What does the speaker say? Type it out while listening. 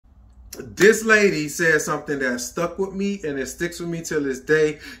This lady said something that stuck with me, and it sticks with me till this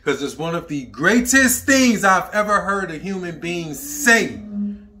day, because it's one of the greatest things I've ever heard a human being say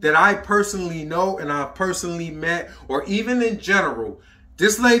that I personally know and I've personally met, or even in general.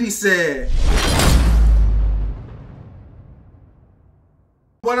 This lady said,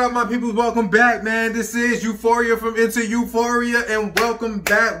 what up, my people? Welcome back, man. This is Euphoria from Into Euphoria, and welcome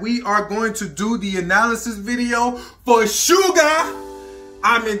back. We are going to do the analysis video for SUGA.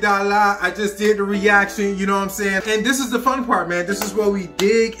 AMYGDALA. I just did the reaction, you know what I'm saying? And this is the fun part, man. This is where we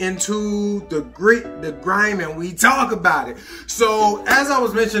dig into the grit, the grime, and we talk about it. So, as I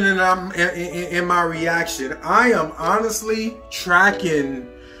was mentioning in my reaction, I am honestly tracking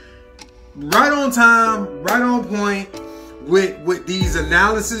right on time, right on point with these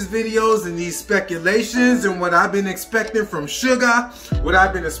analysis videos and these speculations and what I've been expecting from SUGA, what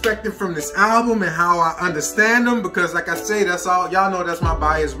I've been expecting from this album, and how I understand them, because like I say, that's all, y'all know that's my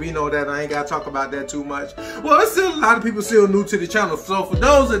bias. We know that. I ain't gotta talk about that too much. Well, there's still a lot of people still new to the channel, so for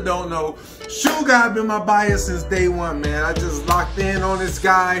those that don't know, SUGA been my bias since day one, man. I just locked in on this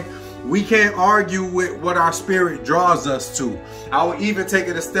guy. We can't argue with what our spirit draws us to. I would even take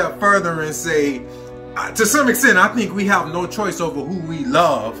it a step further and say, to some extent, I think we have no choice over who we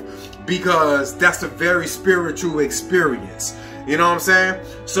love, because that's a very spiritual experience. You know what I'm saying?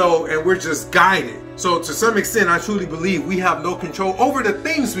 So, and we're just guided. So to some extent, I truly believe we have no control over the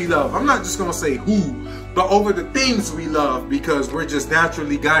things we love. I'm not just going to say who, but over the things we love, because we're just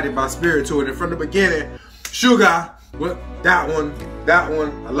naturally guided by spirit to it. And from the beginning, SUGA, well, that one,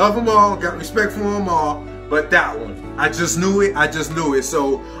 I love them all, got respect for them all. But that one, I just knew it. I just knew it.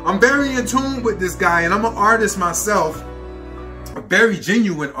 So I'm very in tune with this guy, and I'm an artist myself, a very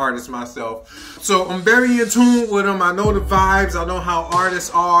genuine artist myself. So I'm very in tune with him. I know the vibes. I know how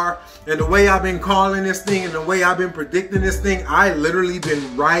artists are, and the way I've been calling this thing and the way I've been predicting this thing, I literally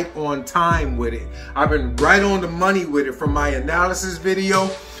been right on time with it. I've been right on the money with it, from my analysis video,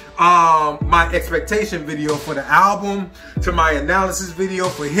 my expectation video for the album, to my analysis video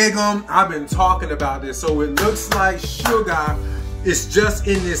for haegeum. I've been talking about this. So it looks like SUGA is just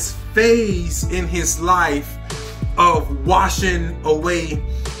in this phase in his life of washing away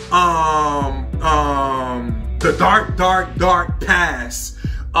the dark past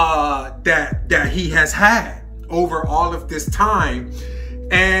that he has had over all of this time.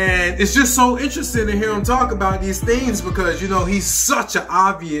 And it's just so interesting to hear him talk about these things, because, you know, he's such an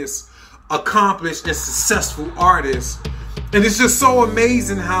obvious, accomplished, and successful artist. And it's just so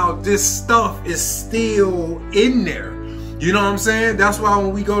amazing how this stuff is still in there. You know what I'm saying? That's why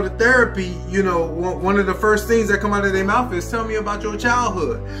when we go to therapy, you know, one of the first things that come out of their mouth is, tell me about your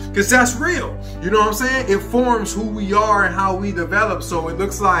childhood. Because that's real. You know what I'm saying? It forms who we are and how we develop. So it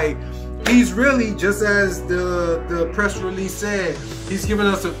looks like he's really, just as the press release said, he's giving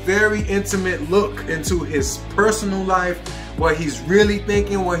us a very intimate look into his personal life, what he's really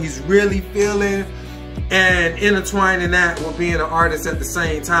thinking, what he's really feeling, and intertwining that with being an artist at the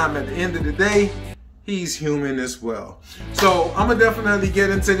same time. At the end of the day, he's human as well. So I'm gonna definitely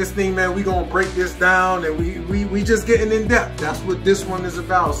get into this thing, man. We gonna break this down, and we just getting in depth. That's what this one is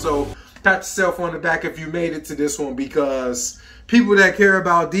about. So pat yourself on the back if you made it to this one, because people that care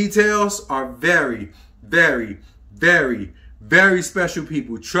about details are very, very, very, very special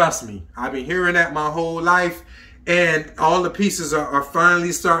people. Trust me. I've been hearing that my whole life, and all the pieces are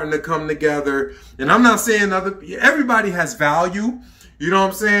finally starting to come together. And I'm not saying everybody has value, you know what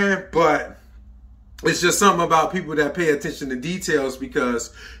I'm saying? But it's just something about people that pay attention to details,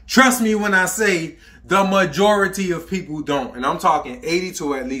 because trust me when I say the majority of people don't. And I'm talking 80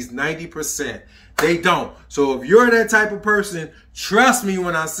 to at least 90%. They don't. So if you're that type of person, trust me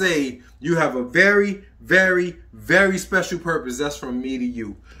when I say you have a very, very, very special purpose. That's from me to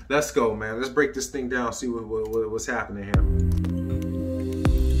you. Let's go, man. Let's break this thing down, see what's happening here.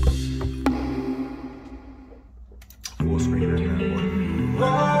 Full screen at that one.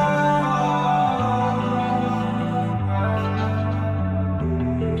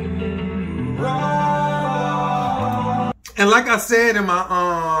 And like I said in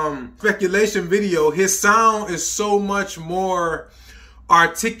my speculation video, his sound is so much more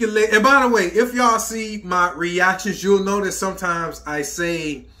articulate. And by the way, if y'all see my reactions, you'll notice sometimes I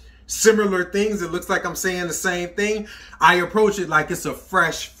say similar things. It looks like I'm saying the same thing. I approach it like it's a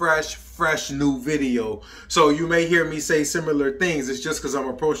fresh new video. So you may hear me say similar things. It's just because I'm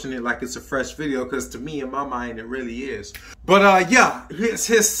approaching it like it's a fresh video, because to me, in my mind, it really is. But yeah,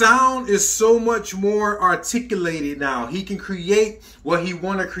 his sound is so much more articulated now. He can create what he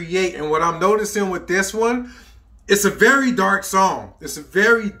want to create. And what I'm noticing with this one, it's a very dark song. It's a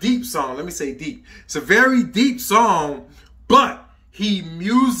very deep song. Let me say deep. It's a very deep song, but he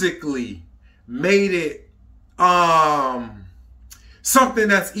musically made it something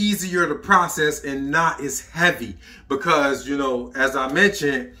that's easier to process and not as heavy, because, you know, as I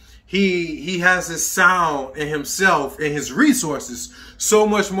mentioned, he has his sound and himself and his resources so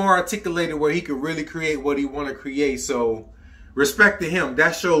much more articulated where he could really create what he want to create. So respect to him.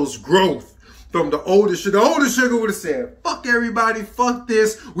 That shows growth from the older Sugar. The older Sugar would have said, fuck everybody, fuck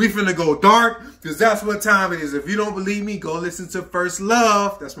this, we finna go dark, because that's what time it is. If you don't believe me, go listen to First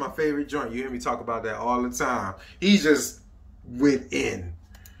Love. That's my favorite joint. You hear me talk about that all the time. He just went in.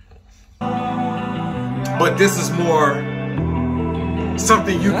 But this is more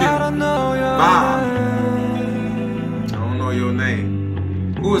something you can buy. I don't know your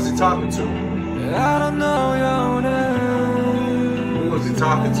name. Who is he talking to? I don't know your name. Who is he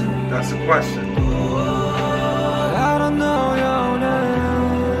talking to? That's the question. I don't know your name.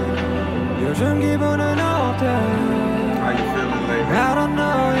 요즘 기분은 어때? How you feeling lately? I don't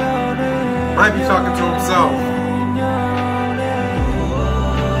know your name. Might be talking to himself.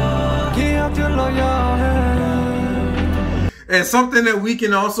 And something that we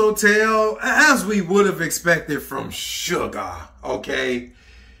can also tell, as we would have expected from SUGA, okay?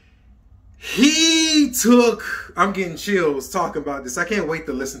 He took, I'm getting chills talking about this. I can't wait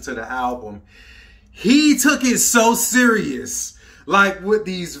to listen to the album. He took it so serious, like with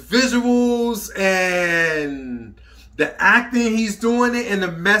these visuals and the acting he's doing it and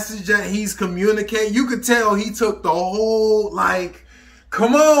the message that he's communicating. You could tell he took the whole, like,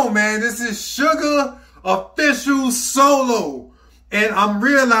 come on, man, this is SUGA official solo. And I'm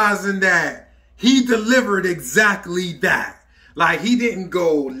realizing that he delivered exactly that. Like, he didn't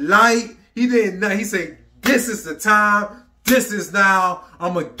go light. He didn't, he said, this is the time. This is now.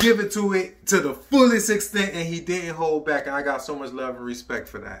 I'm going to give it to the fullest extent. And he didn't hold back. And I got so much love and respect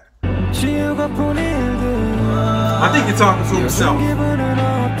for that. I think he's talking to himself.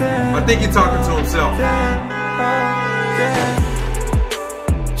 I think he's talking to himself.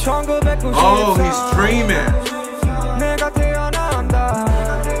 Oh, he's dreaming.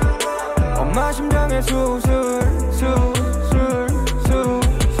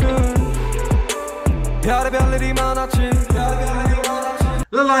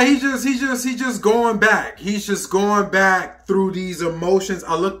 Look like he's just going back. He's just going back through these emotions.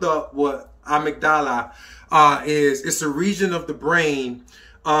 I looked up what AMYGDALA is. It's a region of the brain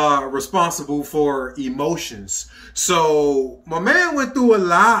responsible for emotions. So my man went through a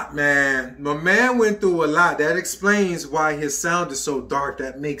lot, man. My man went through a lot. That explains why his sound is so dark.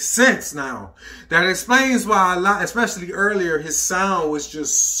 That makes sense now. That explains why a lot, especially earlier, his sound was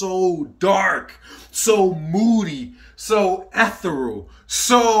just so dark, so moody, so ethereal,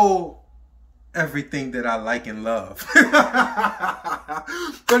 so everything that I like and love.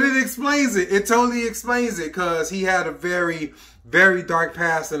 But it explains it. It totally explains it, because he had a very, very dark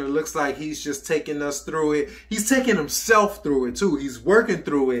past, and it looks like he's just taking us through it. He's taking himself through it too. He's working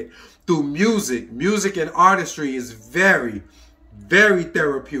through it through music. Music and artistry is very, very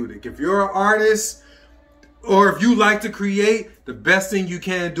therapeutic. If you're an artist, or if you like to create, the best thing you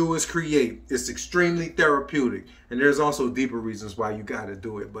can do is create. It's extremely therapeutic. And there's also deeper reasons why you got to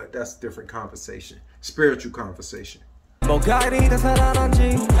do it, but that's a different conversation. Spiritual conversation. Best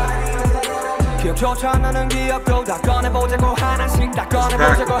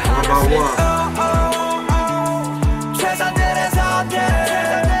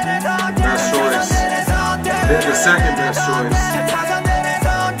choice. Then the second best choice.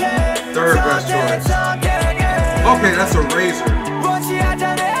 Third best choice. Okay, that's a razor.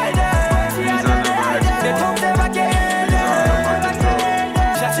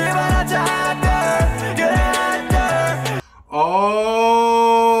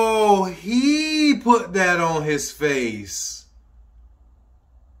 Oh, he put that on his face.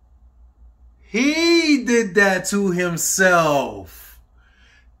 He did that to himself.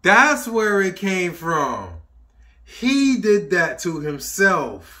 That's where it came from. He did that to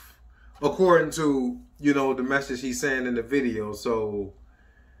himself, according to, you know, the message he's saying in the video. So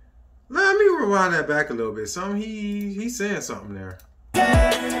let me rewind that back a little bit. He's saying something there.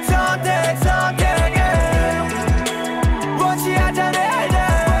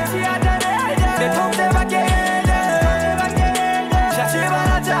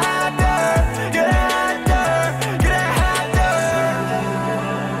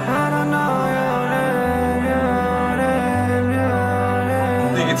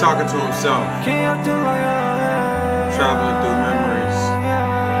 Talking to himself, traveling through memories.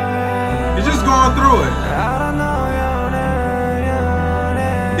 He's just going through it.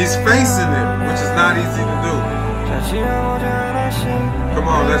 He's facing it, which is not easy to do. Come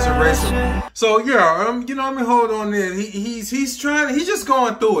on, let's erase him. So yeah, you know, let me hold on there. He's just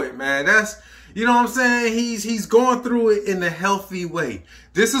going through it, man. That's, you know what I'm saying? He's going through it in a healthy way.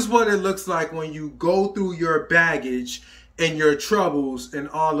 This is what it looks like when you go through your baggage and your troubles and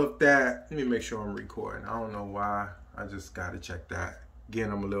all of that. Let me make sure I'm recording. I don't know why. I just gotta check that.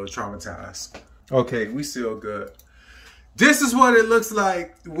 Again, I'm a little traumatized. Okay, we still good. This is what it looks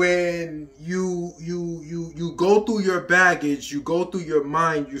like when you go through your baggage, you go through your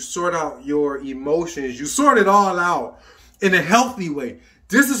mind, you sort out your emotions, you sort it all out in a healthy way.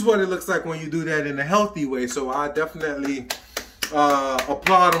 This is what it looks like when you do that in a healthy way. So I definitely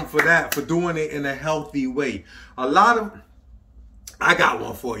applaud them for that, for doing it in a healthy way. I got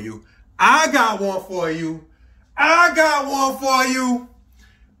one for you. I got one for you.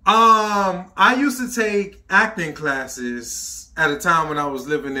 I used to take acting classes at a time when I was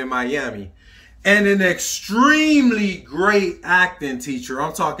living in Miami. And an extremely great acting teacher,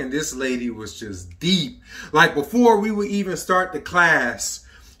 I'm talking this lady was just deep. Like before we would even start the class,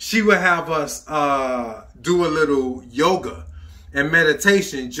 she would have us do a little yoga and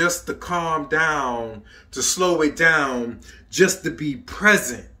meditation just to calm down, to slow it down, just to be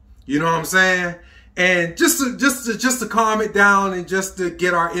present. You know what I'm saying? And just to calm it down and just to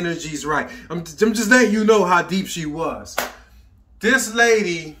get our energies right. I'm just letting you know how deep she was. This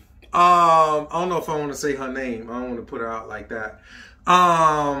lady, I don't know if I want to say her name. I don't want to put her out like that.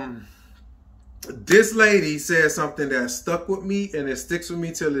 This lady said something that stuck with me and it sticks with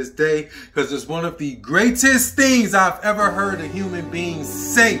me till this day because it's one of the greatest things I've ever heard a human being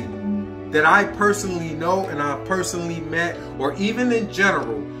say that I personally know and I've personally met, or even in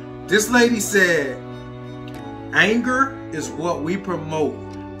general. This lady said, anger is what we promote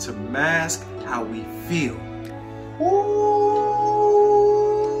to mask how we feel. Ooh.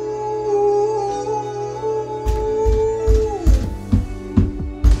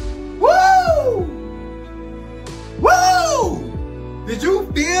 Woo! Woo! Did you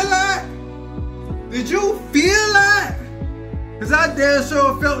feel that? Did you feel that? Because I damn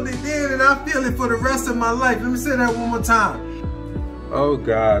sure felt it then and I feel it for the rest of my life. Let me say that one more time. Oh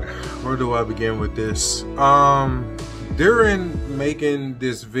God, where do I begin with this? During making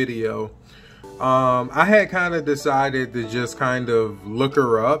this video, I had kind of decided to just kind of look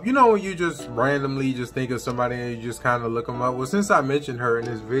her up. You know when you just randomly just think of somebody and you just kind of look them up? Well, since I mentioned her in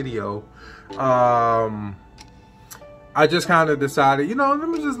this video, I just kind of decided, you know, let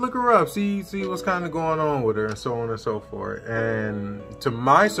me just look her up, see what's kind of going on with her and so on and so forth. And to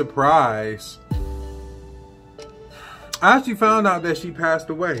my surprise, I actually found out that she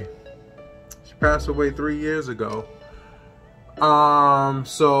passed away. She passed away 3 years ago.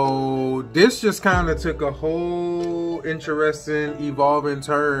 So this just kind of took a whole interesting, evolving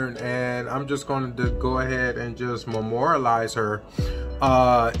turn, and I'm just going to go ahead and just memorialize her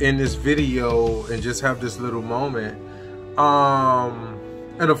in this video and just have this little moment.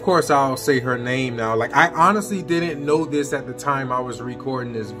 And of course I'll say her name now. Like, I honestly didn't know this at the time I was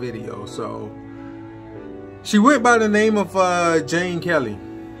recording this video. So she went by the name of Jane Kelly,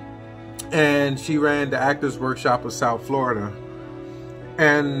 and she ran the Actors Workshop of South Florida.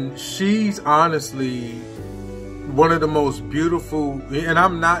 And she's honestly one of the most beautiful, and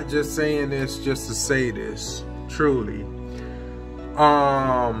I'm not just saying this just to say this, truly.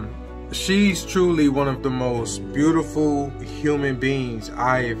 She's truly one of the most beautiful human beings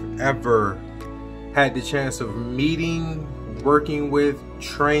I've ever had the chance of meeting, working with,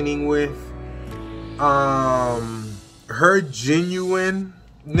 training with. Her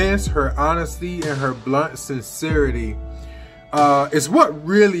genuineness, her honesty, and her blunt sincerity is what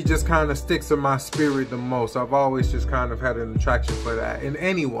really just kind of sticks in my spirit the most. I've always just kind of had an attraction for that. In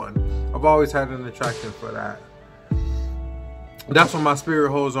anyone, I've always had an attraction for that. That's what my spirit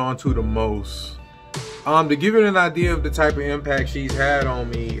holds on to the most. To give you an idea of the type of impact she's had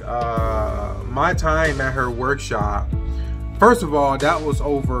on me, my time at her workshop, first of all, that was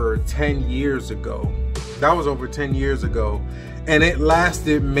over 10 years ago. That was over 10 years ago. And it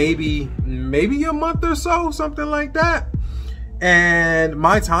lasted maybe a month or so, something like that. And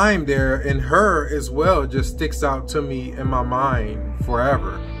my time there and her as well just sticks out to me in my mind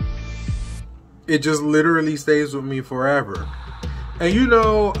forever. It just literally stays with me forever. And you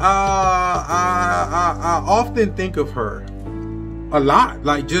know, I often think of her a lot,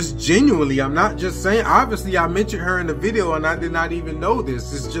 like just genuinely. I'm not just saying, obviously I mentioned her in the video and I did not even know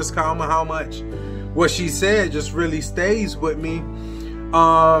this. It's just how much what she said just really stays with me.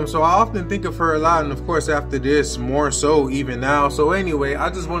 So I often think of her a lot, and of course after this, more so even now. So anyway, I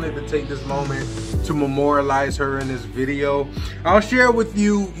just wanted to take this moment to memorialize her in this video. I'll share with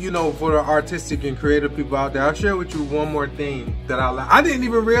you, you know, for the artistic and creative people out there, I'll share with you one more thing that I didn't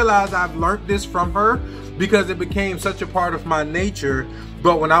even realize I've learned this from her, because it became such a part of my nature.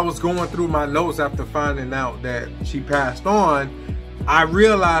 But when I was going through my notes after finding out that she passed on, I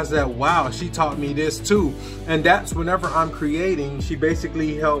realized that, wow, she taught me this too. And that's whenever I'm creating, she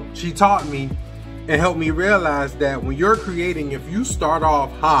basically she taught me and helped me realize that when you're creating, if you start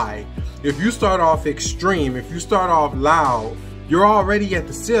off high, if you start off extreme, if you start off loud, you're already at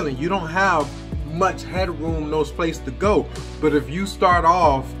the ceiling. You don't have much headroom, no place to go. But if you start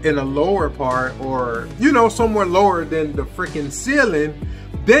off in a lower part, or, you know, somewhere lower than the freaking ceiling,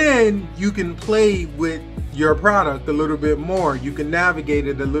 then you can play with your product a little bit more. You can navigate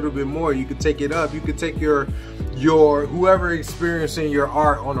it a little bit more. You can take it up. You can take your whoever experiencing your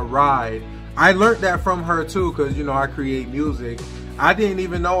art on a ride. I learned that from her too, because, you know, I create music. I didn't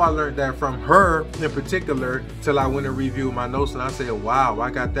even know I learned that from her in particular till I went and reviewed my notes, and I said, wow,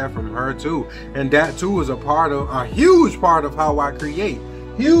 I got that from her too. And that too is a huge part of how I create.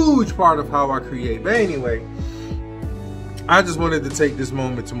 Huge part of how I create. But anyway, I just wanted to take this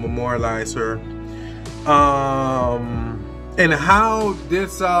moment to memorialize her. And how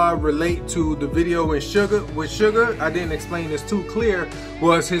this relate to the video with SUGA, I didn't explain this too clear,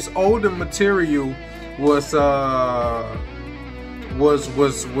 was his older material was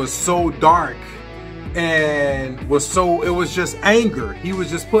so dark, and it was just anger. He was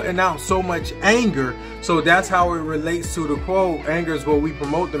just putting out so much anger. So that's how it relates to the quote, anger is what we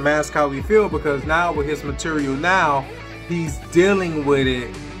promote, the mask how we feel, because now with his material now, he's dealing with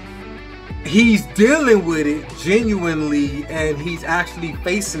it. He's dealing with it genuinely, and he's actually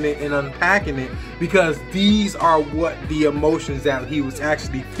facing it and unpacking it, because these are what the emotions that he was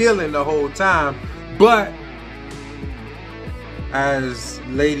actually feeling the whole time. But as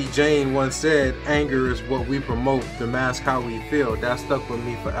Lady Jane once said, anger is what we promote, the mask how we feel. That stuck with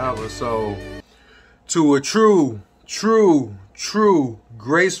me forever. So to a true,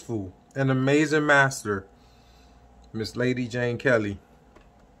 graceful and amazing master, Miss Lady Jane Kelly,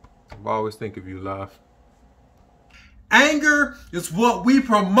 I always think of you, love. Anger is what we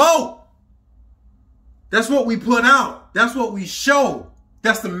promote. That's what we put out. That's what we show.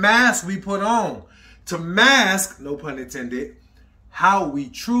 That's the mask we put on. To mask, no pun intended, how we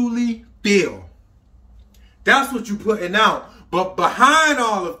truly feel. That's what you're putting out. But behind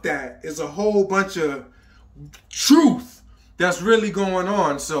all of that is a whole bunch of truth that's really going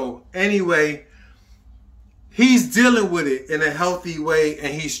on. So anyway, he's dealing with it in a healthy way,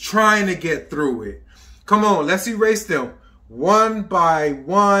 and he's trying to get through it. Come on, let's erase them one by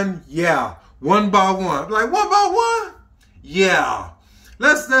one. Yeah, one by one. Like, one by one? Yeah.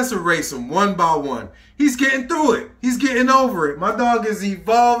 Let's erase them one by one. He's getting through it. He's getting over it. My dog is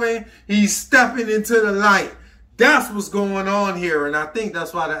evolving. He's stepping into the light. That's what's going on here, and I think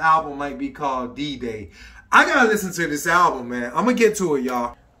that's why the album might be called D-Day. I gotta listen to this album, man. I'm gonna get to it,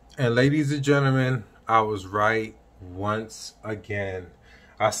 y'all. And ladies and gentlemen, I was right once again.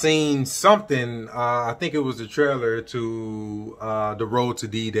 I seen something, I think it was a trailer to The Road to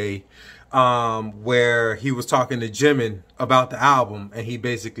D-Day, where he was talking to Jimin about the album, and he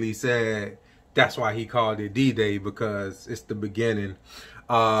basically said that's why he called it D-Day, because it's the beginning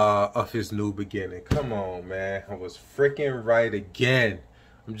of his new beginning. Come on, man. I was freaking right again.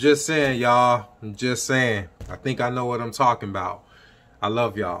 I'm just saying, y'all. I'm just saying. I think I know what I'm talking about. I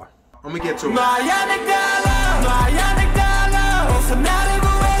love y'all. I'm gonna get to it.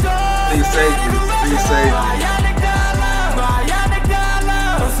 Please save me. Please save me.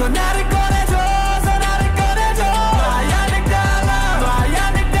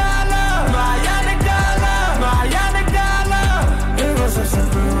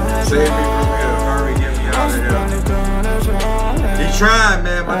 Save me from here. Hurry, get me out of here. He's trying,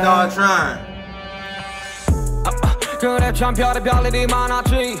 man. My dog trying. 그래 참 별일이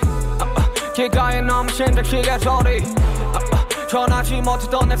많았지. 길가에 넘친 택시가 저리. 전하지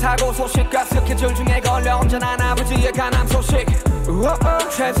못했던 내 사고 소식과 스케줄 중에 걸려 언제나 아버지의 간암 소식.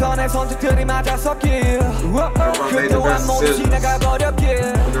 최선의 선택들이 맞았었길. 그동안 모두 지나가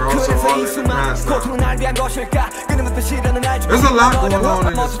버렸길. 그래서 이 수많은 고통은 날 위한 것일까? 끊임없는 시련은 알지 There's a lot going on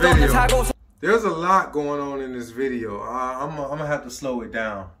in this video. There's a lot going on in this video. I'm gonna have to slow it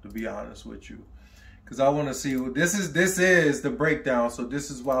down, to be honest with you, because I want to see what this is the breakdown. So this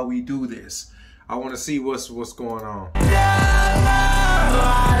is why we do this. I want to see what's going on.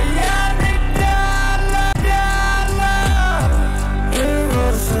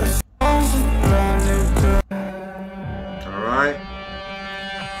 All right.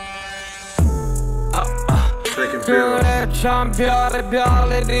 참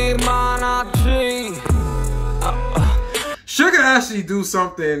별의별일이 많았지. SUGA actually do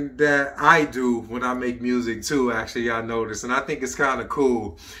something that I do when I make music too, actually, I notice, and I think it's kind of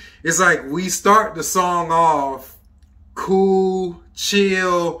cool. It's like we start the song off cool,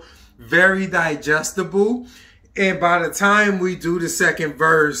 chill, very digestible, and by the time we do the second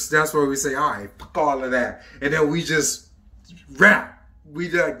verse, that's where we say, all right, fuck all of that, and then we just rap. We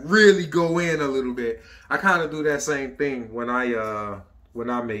like really go in a little bit. I kind of do that same thing when I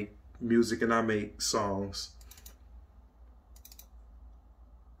make music and I make songs.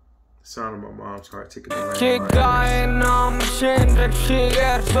 Sound of my mom's heart ticking around.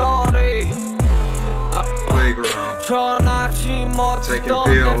 Playground. Taking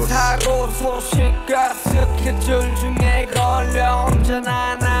pills.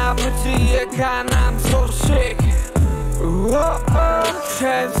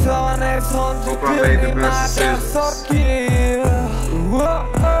 Hope I made the best decisions.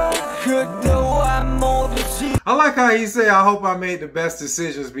 I like how he say, I hope I made the best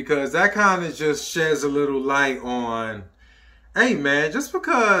decisions, because that kind of just sheds a little light on, hey man, just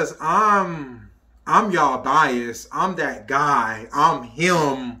because I'm y'all biased, I'm that guy, I'm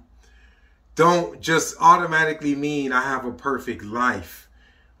him, don't just automatically mean I have a perfect life.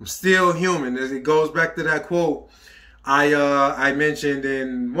 I'm still human. As it goes back to that quote I mentioned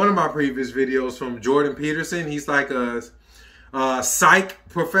in one of my previous videos from Jordan Peterson. He's like a psych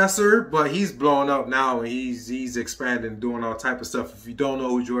professor, but he's blown up now and he's expanding, doing all type of stuff. If you don't know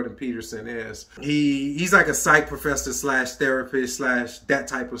who Jordan Peterson is, he's like a psych professor slash therapist slash that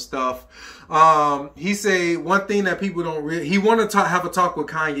type of stuff. He say one thing that people don't really, he want to have a talk with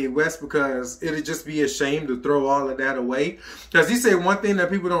Kanye West because it'd just be a shame to throw all of that away. Because he said one thing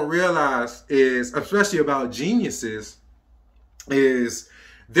that people don't realize is, especially about geniuses, is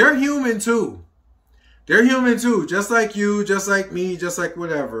they're human too. They're human too, just like you, just like me, just like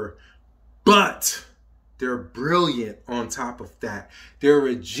whatever. But they're brilliant on top of that. They're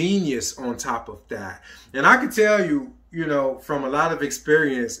a genius on top of that. And I can tell you, you know, from a lot of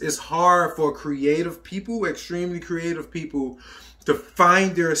experience, it's hard for creative people, extremely creative people, to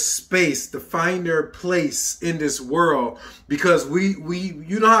find their space, to find their place in this world. Because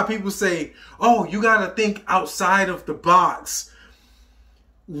you know how people say, oh, you got to think outside of the box.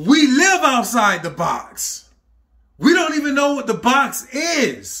 We live outside the box. We don't even know what the box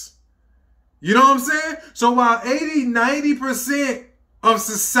is. You know what I'm saying? So while 80–90% of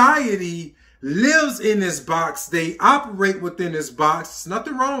society lives in this box, they operate within this box. There's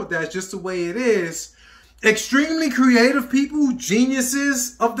nothing wrong with that. It's just the way it is. Extremely creative people,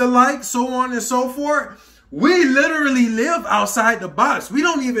 geniuses of the like, so on and so forth. We literally live outside the box. We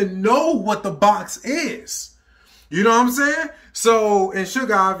don't even know what the box is. You know what I'm saying? So, and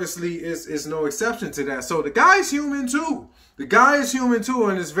SUGA obviously is no exception to that. So the guy's human too. The guy is human too,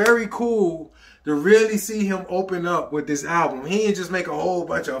 and it's very cool to really see him open up with this album. He didn't just make a whole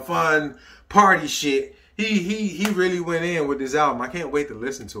bunch of fun party shit. He really went in with this album. I can't wait to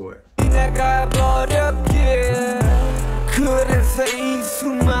listen to it.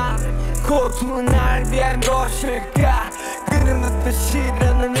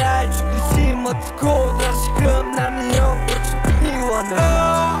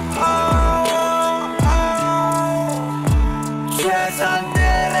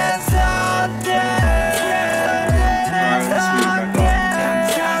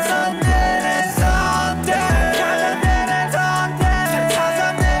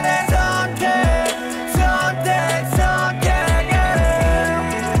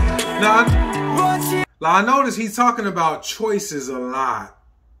 Now, I notice he's talking about choices a lot,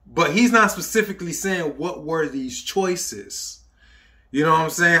 but he's not specifically saying what were these choices. You know what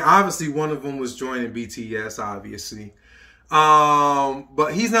I'm saying? Obviously, one of them was joining BTS, obviously.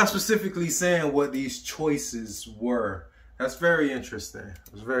 But he's not specifically saying what these choices were. That's very interesting.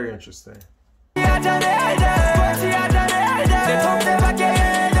 It's very interesting.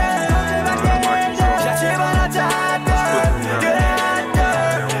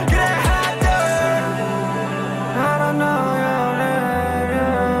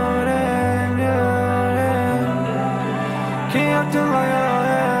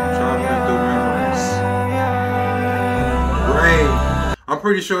 I'm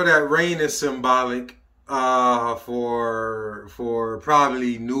pretty sure that rain is symbolic for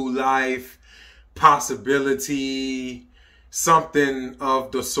probably new life, possibility, something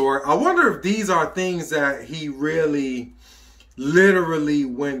of the sort. I wonder if these are things that he really literally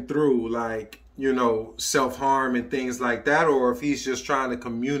went through, like, you know, self-harm and things like that, or if he's just trying to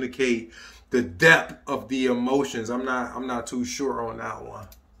communicate the depth of the emotions. I'm not too sure on that one.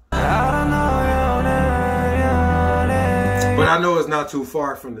 But I know it's not too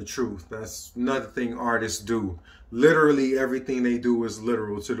far from the truth. That's another thing artists do. Literally everything they do is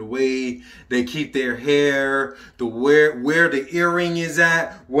literal, to the way they keep their hair, the where the earring is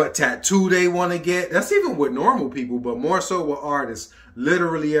at, what tattoo they want to get. That's even with normal people, but more so with artists.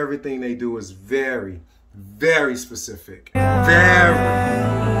 Literally everything they do is very, very specific. Very.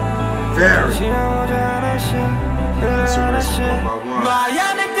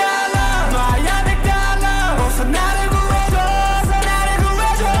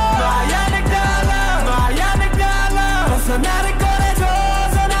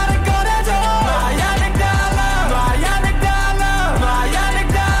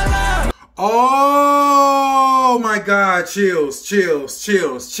 Oh my God, chills, chills,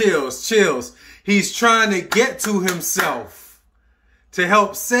 chills, chills, chills. He's trying to get to himself, to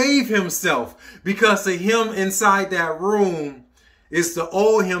help save himself, because of him inside that room is the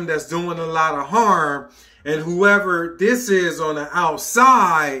old him that's doing a lot of harm. And whoever this is on the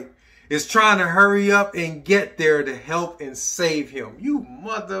outside is trying to hurry up and get there to help and save him. You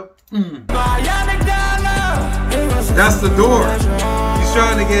mother... That's the door. He's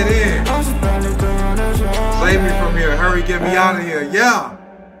trying to get in. Save me from here. Hurry, get me out of here. Yeah.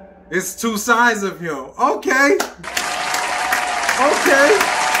 It's two sides of him. Okay. Okay.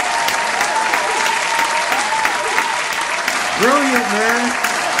 Brilliant, man.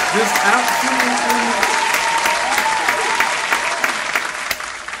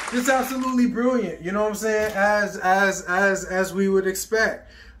 Just absolutely brilliant. You know what I'm saying? As we would expect.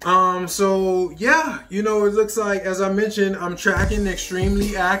 So yeah, you know, it looks like, as I mentioned, I'm tracking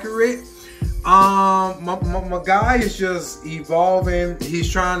extremely accurate. My guy is just evolving.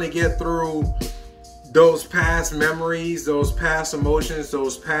 He's trying to get through those past memories, those past emotions,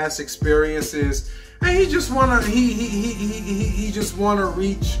 those past experiences, and he just wanna he just wanna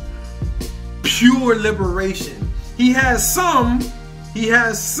reach pure liberation. He has some,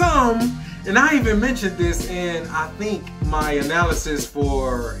 and I even mentioned this in, I think, my analysis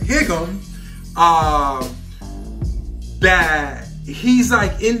for haegeum, that he's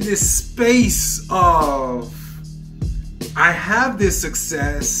like in this space of, I have this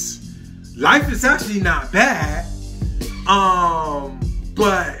success, life is actually not bad,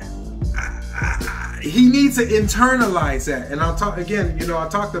 but he needs to internalize that. And I'll talk again, you know, I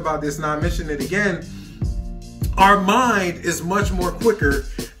talked about this and I mentioned it again. Our mind is much more quicker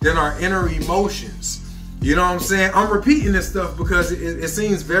than our inner emotions. You know what I'm saying? I'm repeating this stuff because it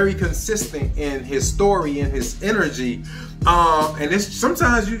seems very consistent in his story and his energy. And it's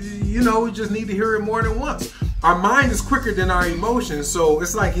sometimes you know, we just need to hear it more than once. Our mind is quicker than our emotions, so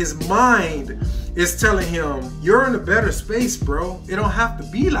it's like his mind is telling him, you're in a better space, bro. It don't have to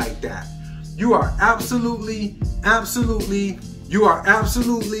be like that. You are absolutely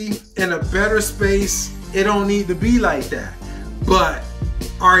in a better space. It don't need to be like that. But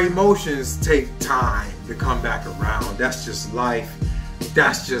our emotions take time to come back around. That's just life.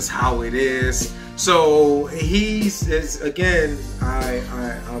 That's just how it is. So again,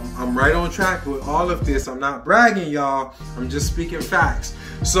 I'm right on track with all of this. I'm not bragging, y'all. I'm just speaking facts.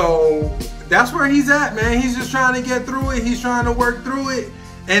 So that's where he's at, man. He's just trying to get through it. He's trying to work through it.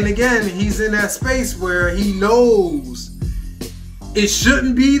 And again, he's in that space where he knows it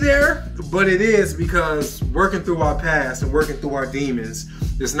shouldn't be there, but it is, because working through our past and working through our demons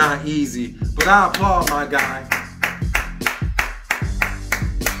is not easy. But I applaud my guy.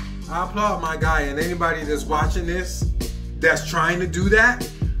 I applaud my guy, and anybody that's watching this that's trying to do that,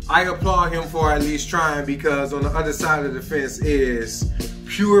 I applaud him for at least trying, because on the other side of the fence is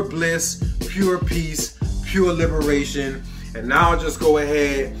pure bliss, pure peace, pure liberation. And now I'll just go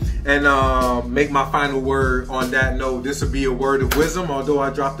ahead and make my final word on that note. This will be a word of wisdom, although I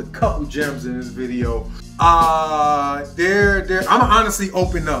dropped a couple gems in this video. I'm honestly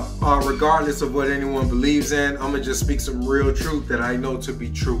open up, regardless of what anyone believes in. I'm gonna just speak some real truth that I know to be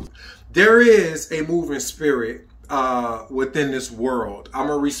truth. There is a moving spirit within this world. I'm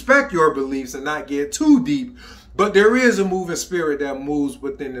gonna respect your beliefs and not get too deep, but there is a moving spirit that moves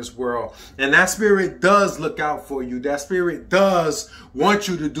within this world. And that spirit does look out for you. That spirit does want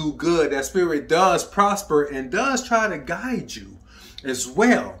you to do good. That spirit does prosper and does try to guide you as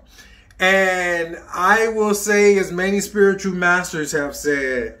well. And I will say, as many spiritual masters have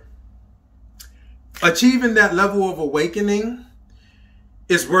said, achieving that level of awakening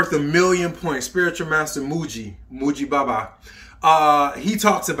is worth 1,000,000 points. Spiritual master Muji Baba.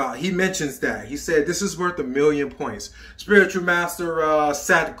 He mentions that. He said, this is worth 1,000,000 points. Spiritual master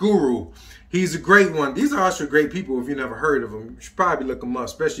Sadhguru, he's a great one. These are also great people. If you never heard of them, you should probably look them up,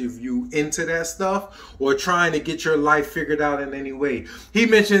 especially if you into that stuff or trying to get your life figured out in any way. He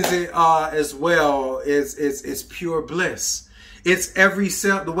mentions it as well. It's pure bliss. It's every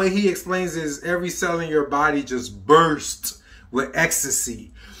cell. The way he explains it is every cell in your body just bursts with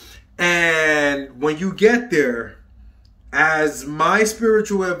ecstasy. And when you get there, as my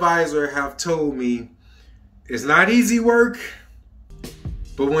spiritual advisor have told me, it's not easy work,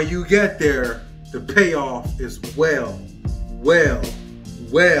 but when you get there, the payoff is well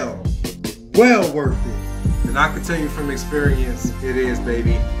worth it. And I can tell you from experience, it is,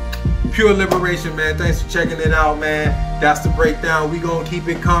 baby. Pure liberation, man. Thanks for checking it out, man. That's the breakdown. We gonna keep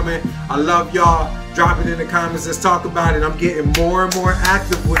it coming. I love y'all. Drop it in the comments. Let's talk about it. I'm getting more and more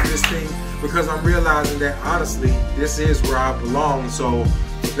active with this thing because I'm realizing that, honestly, this is where I belong. So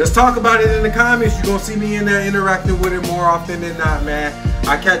let's talk about it in the comments. You're gonna see me in there interacting with it more often than not, man.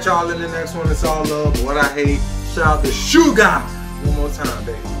 I catch y'all in the next one. It's all love. What I hate. Shout out to SUGA one more time,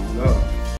 baby. Love.